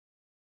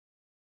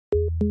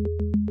Hi,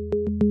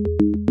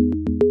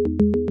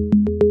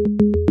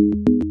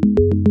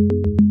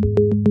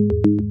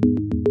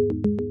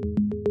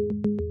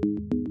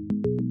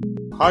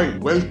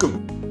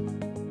 welcome.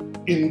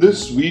 In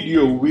this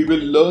video, we will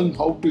learn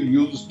how to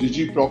use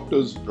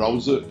DigiProctor's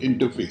browser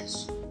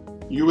interface.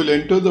 You will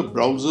enter the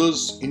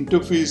browser's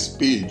interface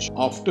page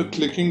after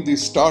clicking the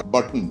Start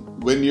button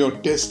when your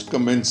test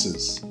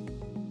commences.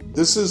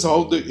 This is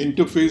how the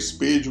interface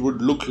page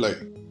would look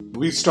like.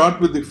 We start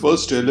with the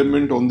first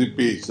element on the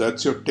page,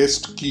 that's your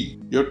test key.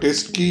 Your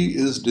test key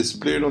is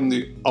displayed on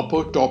the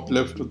upper top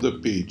left of the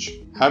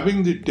page.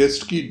 Having the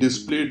test key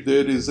displayed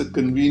there is a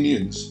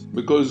convenience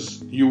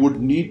because you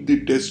would need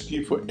the test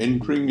key for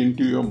entering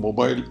into your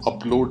mobile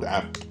upload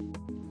app.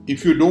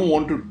 If you don't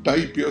want to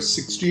type your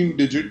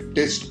 16-digit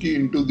test key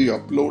into the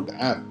upload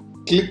app,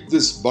 click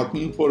this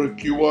button for a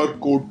QR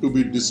code to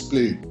be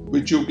displayed,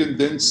 which you can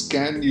then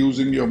scan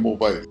using your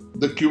mobile.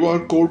 The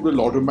QR code will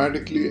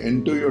automatically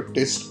enter your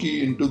test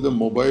key into the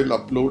mobile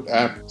upload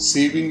app,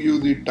 saving you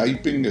the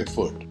typing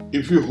effort.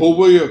 If you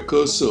hover your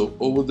cursor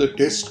over the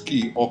test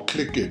key or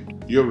click it,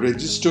 your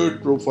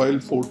registered profile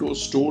photo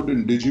stored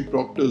in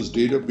DigiProctor's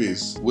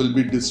database will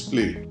be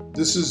displayed.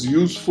 This is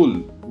useful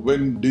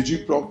when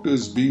DigiProctor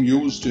is being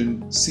used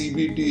in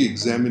CBT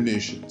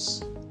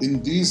examinations.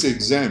 In these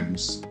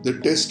exams, the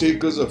test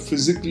takers are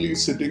physically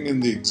sitting in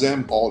the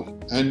exam hall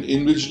and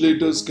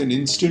invigilators can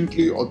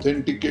instantly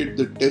authenticate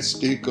the test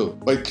taker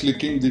by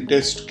clicking the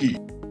test key.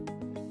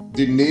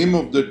 The name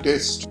of the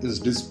test is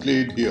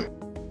displayed here,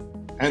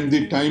 and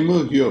the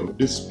timer here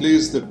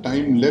displays the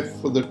time left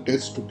for the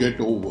test to get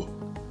over.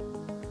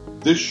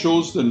 This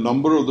shows the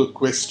number of the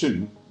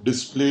question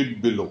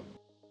displayed below.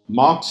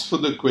 Marks for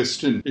the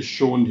question is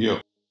shown here.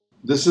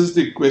 This is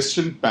the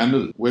question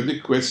panel where the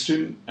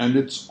question and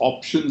its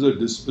options are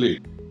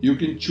displayed. You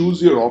can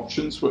choose your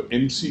options for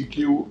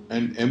MCQ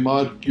and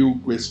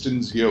MRQ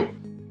questions here.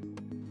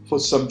 For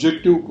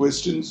subjective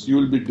questions, you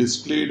will be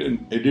displayed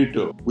an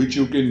editor which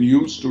you can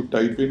use to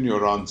type in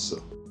your answer.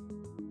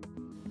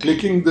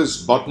 Clicking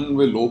this button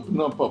will open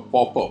up a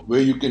pop-up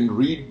where you can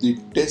read the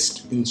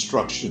test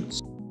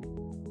instructions.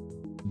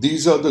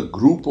 These are the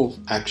group of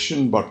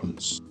action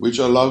buttons which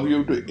allow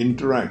you to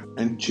interact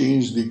and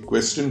change the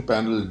question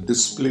panel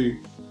display,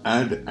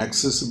 add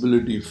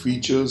accessibility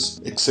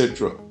features,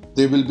 etc.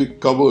 They will be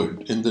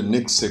covered in the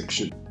next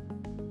section.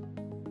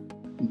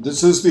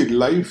 This is the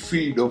live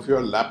feed of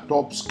your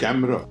laptop's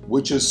camera,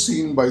 which is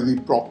seen by the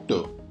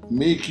proctor.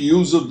 Make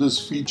use of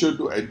this feature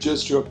to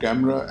adjust your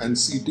camera and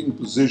seating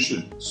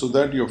position so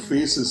that your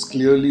face is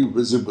clearly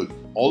visible.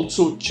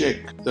 Also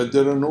check that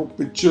there are no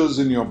pictures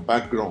in your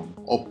background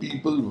or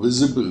people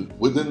visible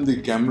within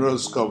the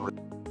camera's coverage.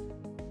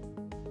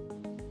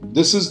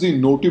 This is the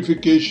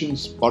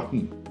notifications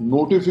button.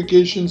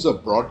 Notifications are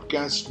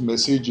broadcast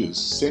messages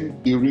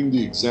sent during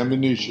the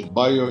examination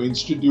by your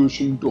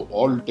institution to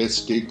all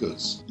test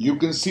takers. You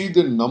can see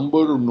the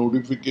number of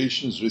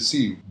notifications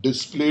received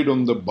displayed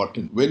on the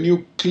button. When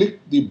you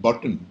click the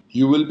button,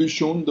 you will be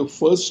shown the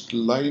first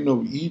line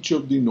of each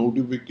of the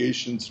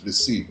notifications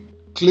received.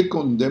 Click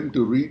on them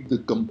to read the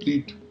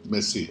complete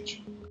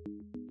message.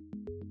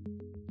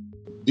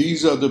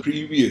 These are the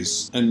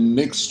previous and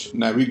next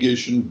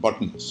navigation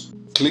buttons.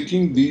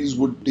 Clicking these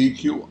would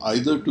take you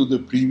either to the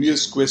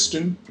previous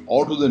question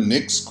or to the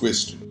next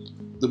question.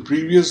 The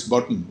previous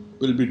button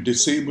will be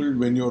disabled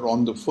when you're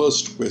on the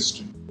first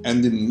question,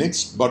 and the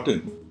next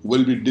button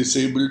will be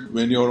disabled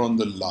when you're on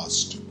the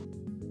last.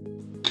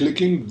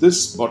 Clicking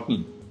this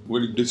button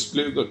will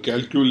display the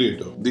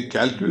calculator. The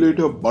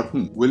calculator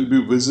button will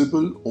be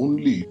visible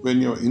only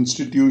when your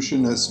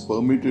institution has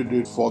permitted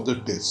it for the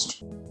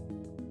test.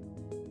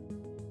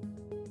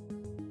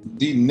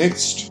 The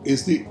next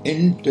is the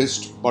End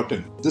Test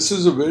button. This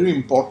is a very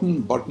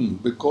important button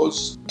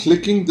because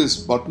clicking this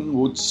button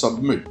would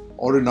submit,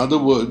 or in other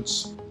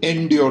words,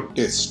 end your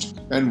test.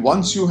 And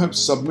once you have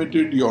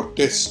submitted your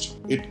test,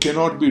 it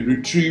cannot be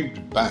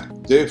retrieved back.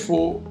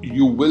 Therefore,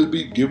 you will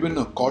be given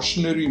a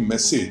cautionary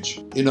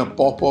message in a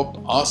pop-up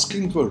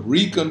asking for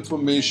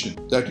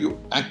reconfirmation that you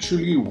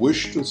actually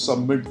wish to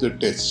submit the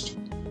test.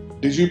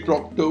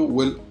 DigiProctor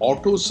will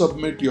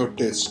auto-submit your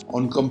test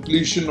on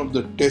completion of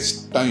the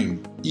test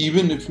time,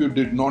 even if you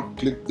did not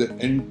click the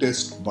End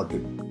Test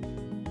button.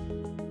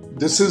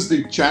 This is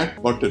the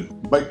Chat button.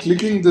 By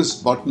clicking this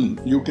button,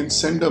 you can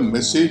send a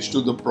message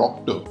to the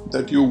proctor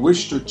that you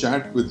wish to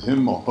chat with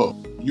him or her.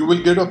 You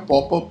will get a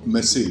pop-up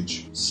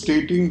message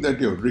stating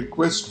that your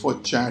request for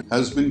chat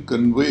has been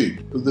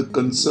conveyed to the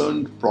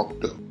concerned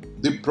proctor.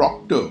 The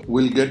proctor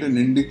will get an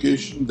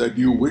indication that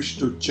you wish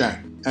to chat,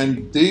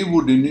 and they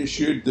would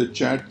initiate the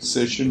chat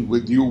session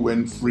with you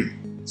when free.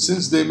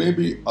 Since there may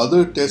be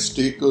other test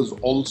takers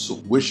also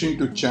wishing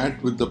to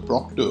chat with the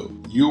proctor,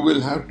 you will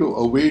have to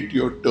await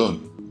your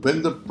turn.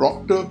 When the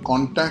proctor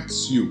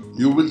contacts you,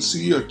 you will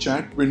see a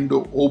chat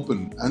window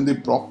open and the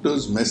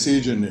proctor's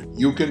message in it.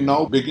 You can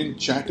now begin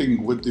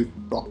chatting with the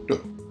proctor.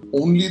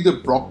 Only the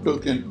proctor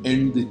can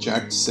end the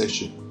chat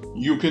session.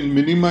 You can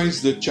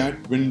minimize the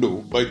chat window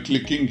by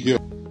clicking here.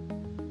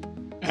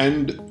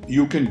 and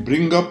you can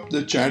bring up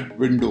the chat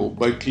window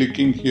by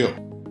clicking here.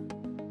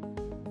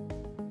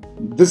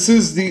 This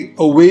is the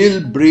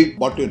Avail Break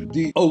button.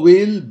 The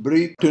Avail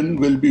Break button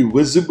will be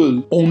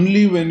visible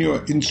only when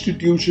your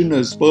institution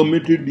has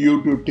permitted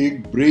you to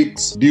take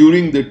breaks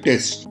during the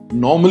test.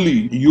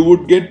 Normally, you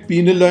would get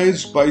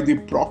penalized by the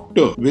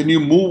proctor when you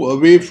move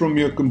away from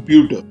your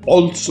computer.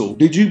 Also,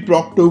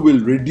 DigiProctor will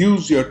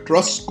reduce your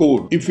trust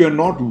score if you are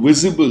not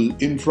visible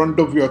in front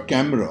of your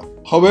camera.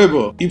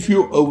 However, if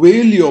you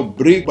avail your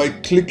break by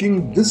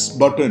clicking this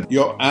button,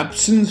 your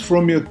absence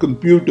from your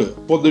computer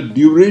for the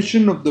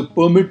duration of the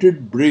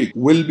permitted break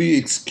will be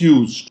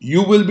excused.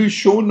 You will be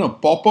shown a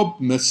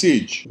pop-up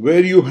message where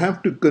you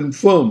have to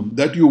confirm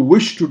that you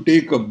wish to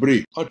take a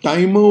break. A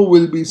timer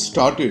will be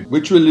started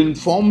which will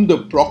inform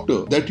the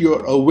proctor that you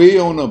are away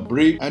on a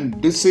break and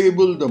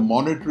disable the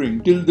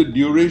monitoring till the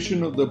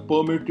duration of the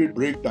permitted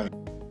break time.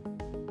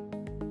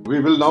 We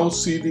will now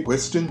see the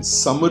question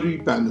summary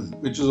panel,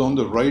 which is on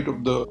the right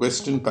of the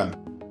question panel.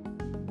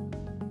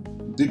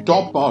 The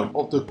top part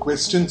of the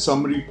question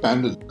summary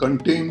panel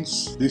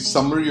contains the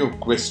summary of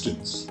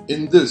questions.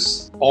 In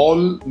this,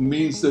 all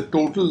means the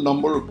total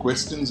number of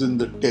questions in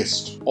the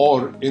test,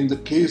 or in the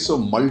case of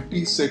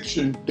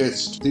multi-section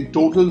test, the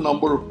total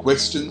number of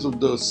questions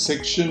of the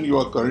section you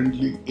are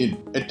currently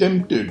in.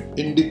 Attempted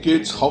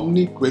indicates how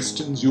many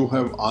questions you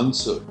have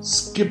answered.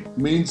 Skip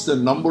means the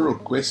number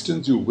of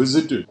questions you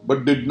visited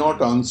but did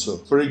not answer.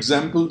 For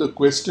example, the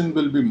question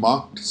will be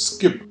marked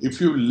skip if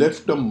you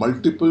left a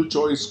multiple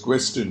choice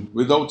question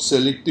without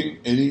selecting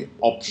any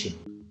option.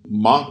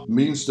 Mark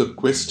means the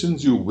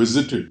questions you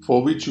visited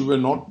for which you were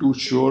not too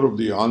sure of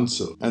the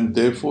answer, and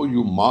therefore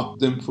you mark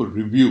them for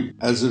review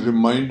as a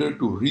reminder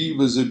to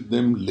revisit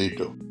them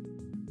later.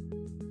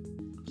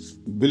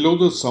 Below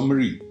the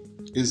summary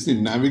is the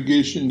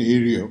navigation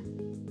area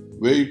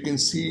where you can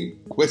see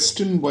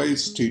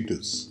question-wise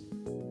status.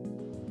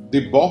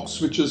 The box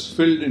which is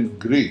filled in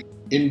grey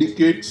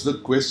indicates the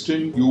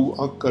question you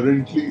are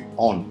currently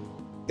on.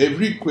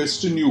 Every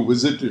question you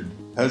visited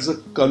has a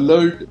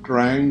colored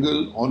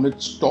triangle on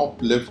its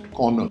top left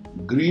corner.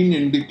 Green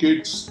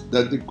indicates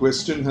that the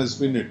question has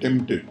been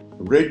attempted.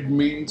 Red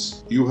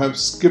means you have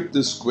skipped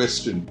this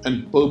question,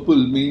 and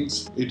purple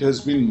means it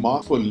has been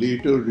marked for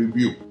later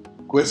review.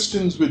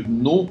 Questions with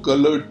no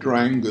colored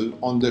triangle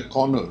on their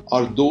corner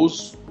are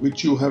those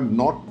which you have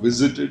not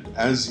visited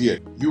as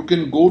yet. You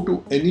can go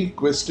to any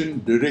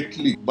question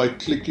directly by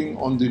clicking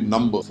on the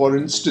number. For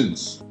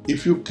instance,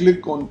 if you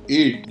click on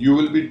 8, you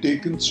will be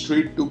taken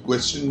straight to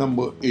question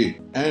number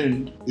 8.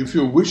 And if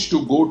you wish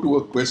to go to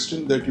a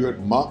question that you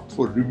had marked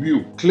for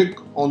review, click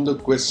on the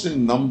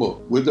question number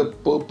with a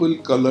purple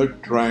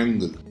colored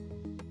triangle.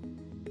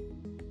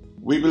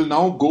 We will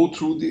now go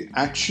through the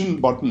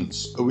action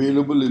buttons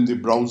available in the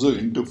browser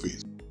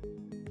interface.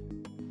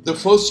 The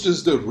first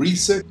is the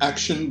Reset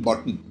Action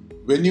button.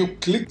 When you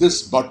click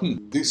this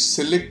button, the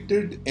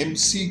selected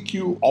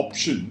MCQ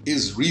option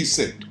is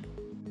reset.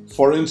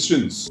 For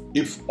instance,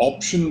 if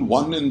option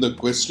 1 in the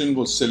question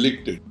was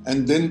selected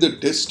and then the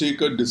test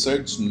taker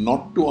decides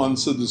not to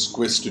answer this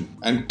question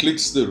and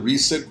clicks the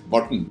reset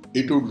button,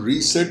 it would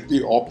reset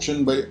the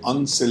option by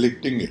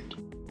unselecting it.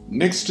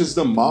 Next is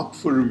the Mark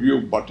for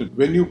Review button.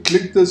 When you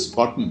click this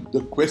button,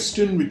 the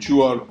question which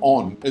you are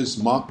on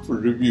is marked for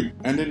review,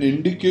 and an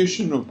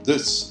indication of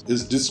this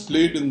is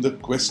displayed in the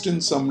question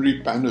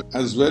summary panel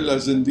as well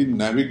as in the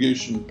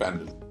navigation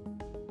panel.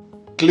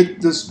 Click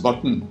this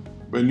button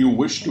when you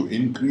wish to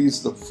increase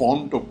the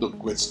font of the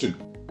question,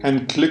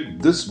 and click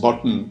this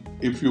button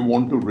if you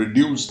want to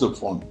reduce the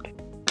font.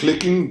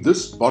 Clicking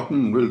this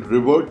button will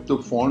revert the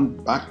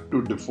font back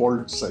to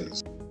default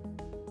size.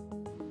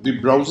 The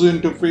browser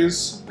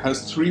interface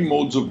has 3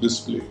 modes of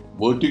display: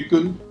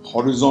 vertical,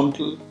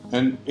 horizontal,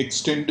 and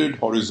extended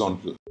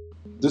horizontal.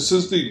 This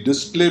is the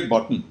display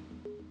button.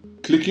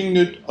 Clicking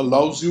it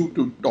allows you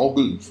to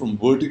toggle from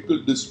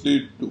vertical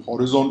display to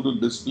horizontal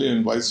display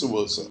and vice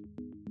versa.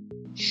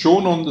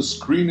 Shown on the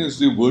screen is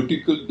the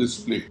vertical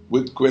display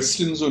with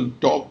questions on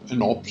top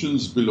and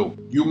options below.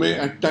 You may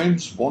at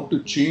times want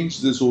to change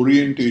this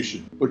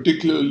orientation,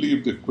 particularly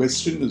if the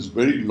question is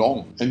very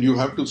long and you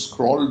have to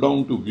scroll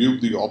down to view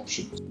the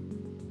options.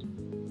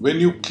 When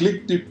you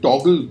click the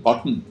toggle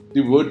button,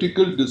 the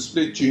vertical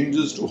display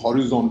changes to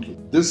horizontal.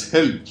 This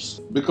helps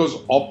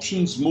because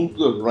options move to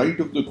the right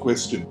of the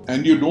question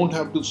and you don't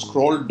have to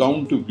scroll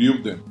down to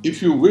view them.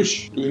 If you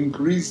wish to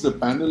increase the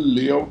panel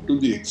layout to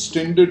the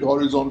extended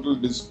horizontal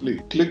display,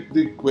 click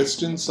the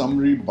question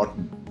summary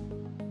button.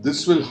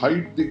 This will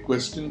hide the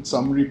question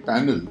summary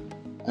panel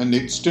and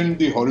extend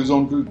the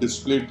horizontal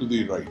display to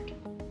the right.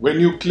 When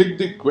you click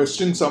the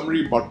question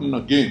summary button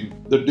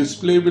again, the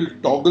display will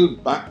toggle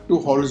back to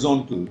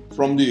horizontal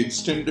from the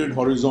extended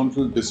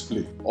horizontal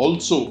display.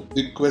 Also,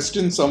 the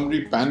question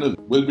summary panel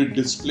will be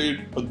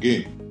displayed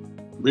again.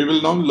 We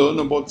will now learn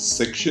about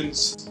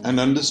sections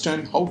and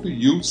understand how to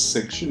use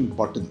section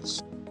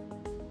buttons.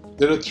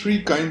 There are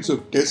three kinds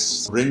of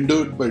tests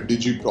rendered by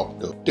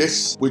DigiProctor.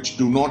 Tests which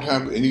do not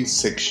have any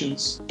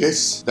sections,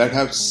 tests that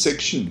have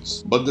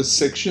sections but the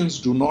sections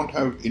do not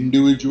have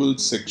individual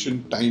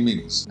section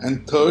timings,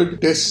 and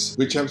third, tests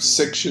which have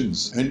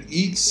sections and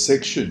each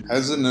section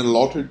has an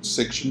allotted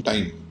section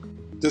time.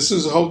 This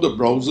is how the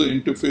browser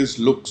interface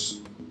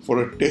looks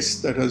for a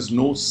test that has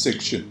no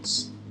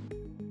sections.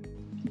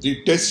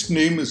 The test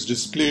name is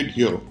displayed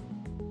here.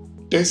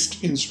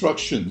 Test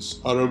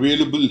instructions are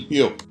available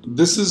here.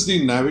 This is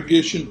the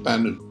navigation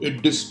panel.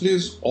 It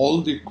displays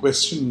all the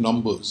question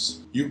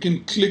numbers. You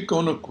can click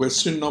on a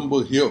question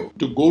number here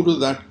to go to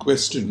that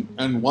question,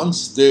 and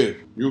once there,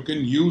 you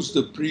can use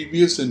the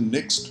previous and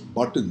next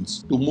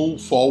buttons to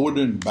move forward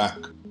and back.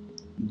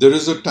 There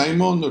is a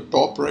timer on the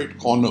top right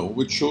corner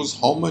which shows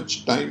how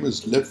much time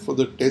is left for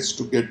the test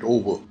to get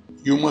over.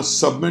 You must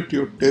submit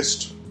your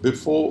test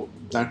before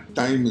that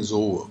time is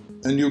over.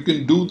 And you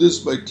can do this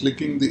by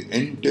clicking the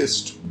End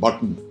Test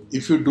button.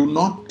 If you do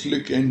not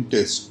click End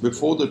Test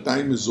before the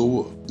time is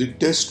over, the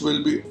test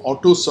will be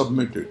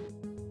auto-submitted.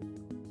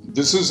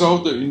 This is how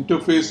the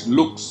interface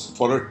looks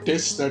for a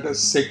test that has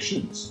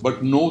sections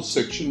but no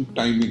section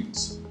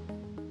timings.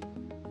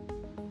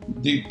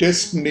 The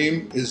test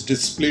name is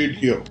displayed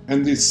here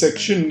and the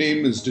section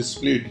name is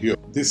displayed here.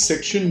 The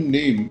section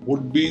name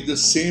would be the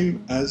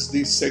same as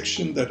the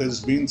section that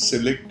has been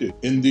selected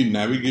in the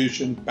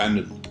navigation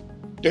panel.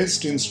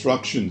 Test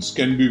instructions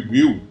can be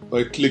viewed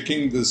by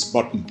clicking this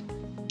button.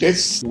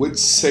 Tests with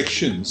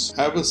sections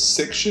have a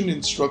section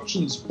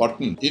instructions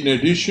button in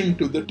addition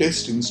to the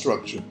test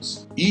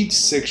instructions. Each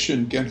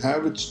section can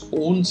have its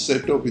own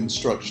set of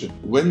instructions.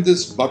 When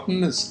this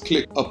button is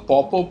clicked, a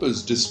pop-up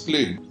is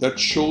displayed that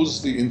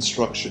shows the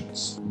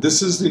instructions.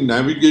 This is the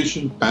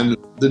navigation panel.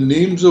 The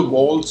names of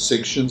all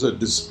sections are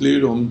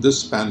displayed on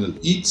this panel.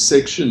 Each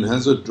section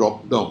has a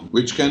drop-down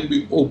which can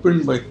be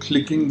opened by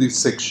clicking the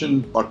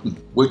section button,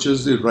 which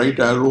is the right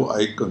arrow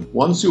icon.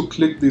 Once you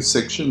click the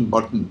section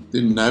button,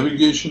 the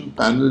navigation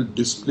panel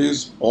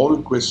displays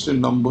all question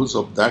numbers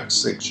of that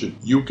section.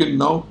 You can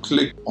now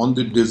click on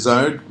the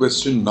desired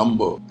question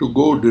number to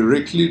go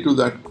directly to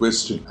that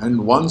question,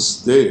 and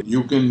once there,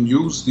 you can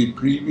use the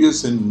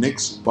previous and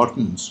next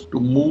buttons to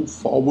move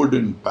forward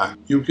and back.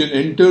 You can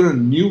enter a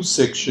new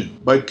section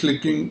by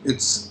clicking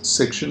its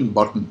section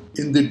button.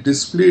 In the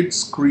displayed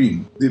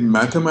screen, the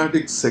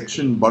mathematics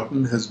section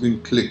button has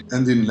been clicked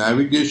and the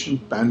navigation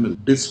panel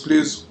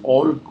displays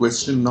all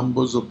question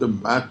numbers of the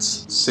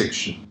maths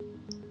section.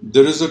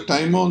 There is a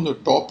timer on the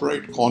top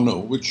right corner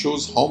which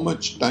shows how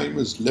much time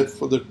is left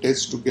for the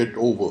test to get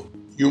over.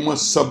 You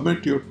must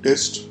submit your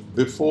test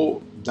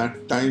before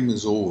that time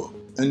is over,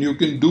 and you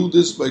can do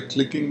this by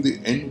clicking the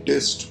End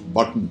Test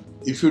button.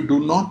 If you do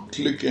not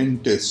click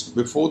End Test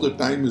before the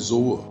time is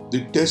over,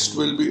 the test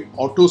will be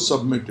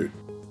auto-submitted.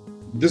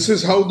 This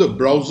is how the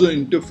browser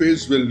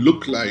interface will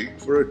look like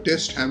for a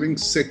test having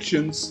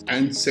sections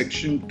and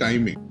section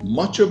timing.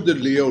 Much of the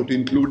layout,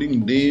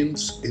 including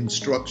names,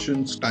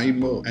 instructions,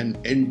 timer, and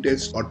End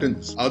Test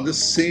buttons, are the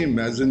same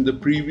as in the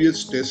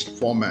previous test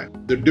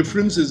format. The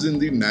difference is in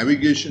the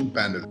navigation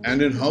panel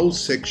and in how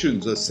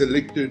sections are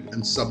selected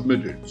and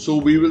submitted. So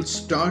we will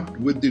start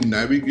with the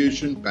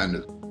navigation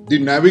panel. The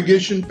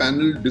navigation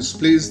panel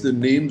displays the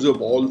names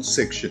of all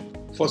sections.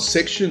 For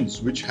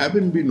sections which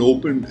haven't been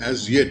opened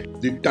as yet,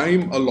 the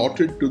time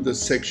allotted to the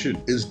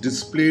section is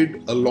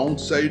displayed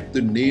alongside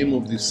the name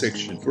of the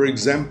section. For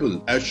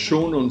example, as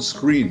shown on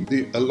screen,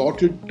 the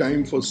allotted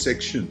time for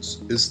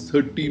sections is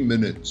 30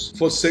 minutes.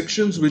 For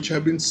sections which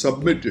have been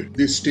submitted,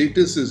 the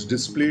status is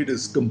displayed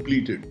as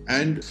completed.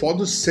 And for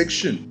the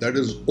section that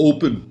is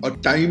open, a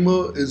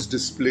timer is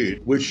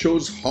displayed which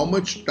shows how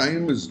much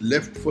time is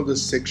left for the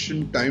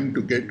section time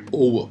to get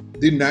over.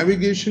 The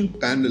navigation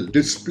panel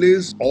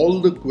displays all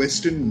the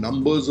question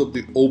numbers of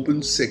the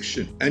open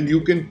section, and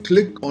you can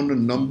click on a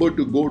number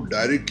to go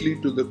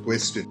directly to the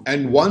question.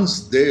 And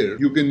once there,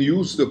 you can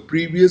use the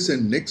previous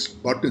and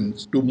next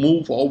buttons to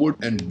move forward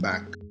and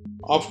back.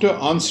 After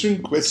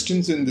answering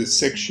questions in this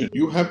section,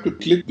 you have to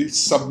click the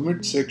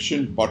Submit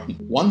Section button.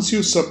 Once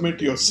you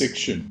submit your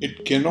section,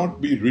 it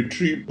cannot be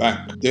retrieved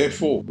back.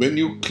 Therefore, when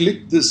you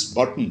click this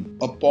button,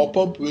 a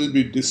pop-up will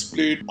be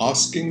displayed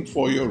asking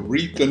for your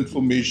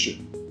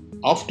reconfirmation.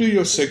 After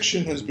your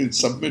section has been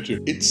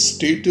submitted, its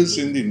status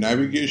in the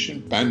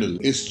navigation panel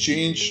is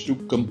changed to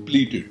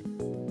completed.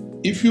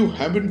 If you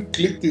haven't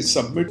clicked the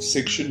Submit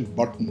Section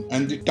button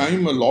and the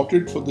time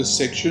allotted for the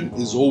section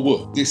is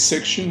over, the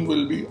section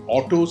will be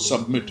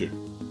auto-submitted.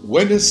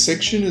 When a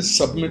section is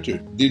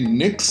submitted, the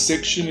next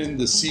section in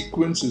the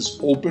sequence is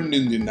opened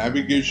in the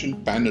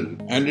navigation panel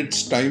and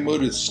its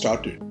timer is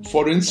started.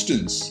 For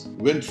instance,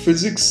 when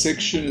Physics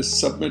section is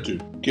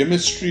submitted,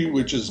 Chemistry,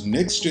 which is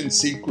next in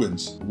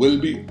sequence, will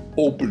be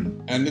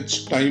opened and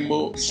its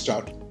timer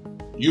started.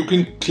 You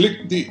can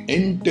click the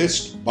End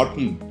Test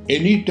button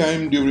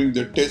anytime during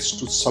the test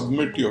to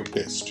submit your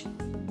test.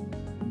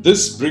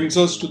 This brings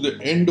us to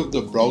the end of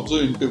the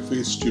browser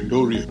interface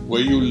tutorial, where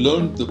you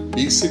learned the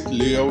basic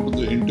layout of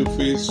the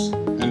interface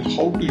and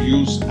how to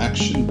use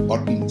action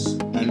buttons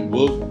and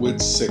work with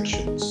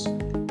sections.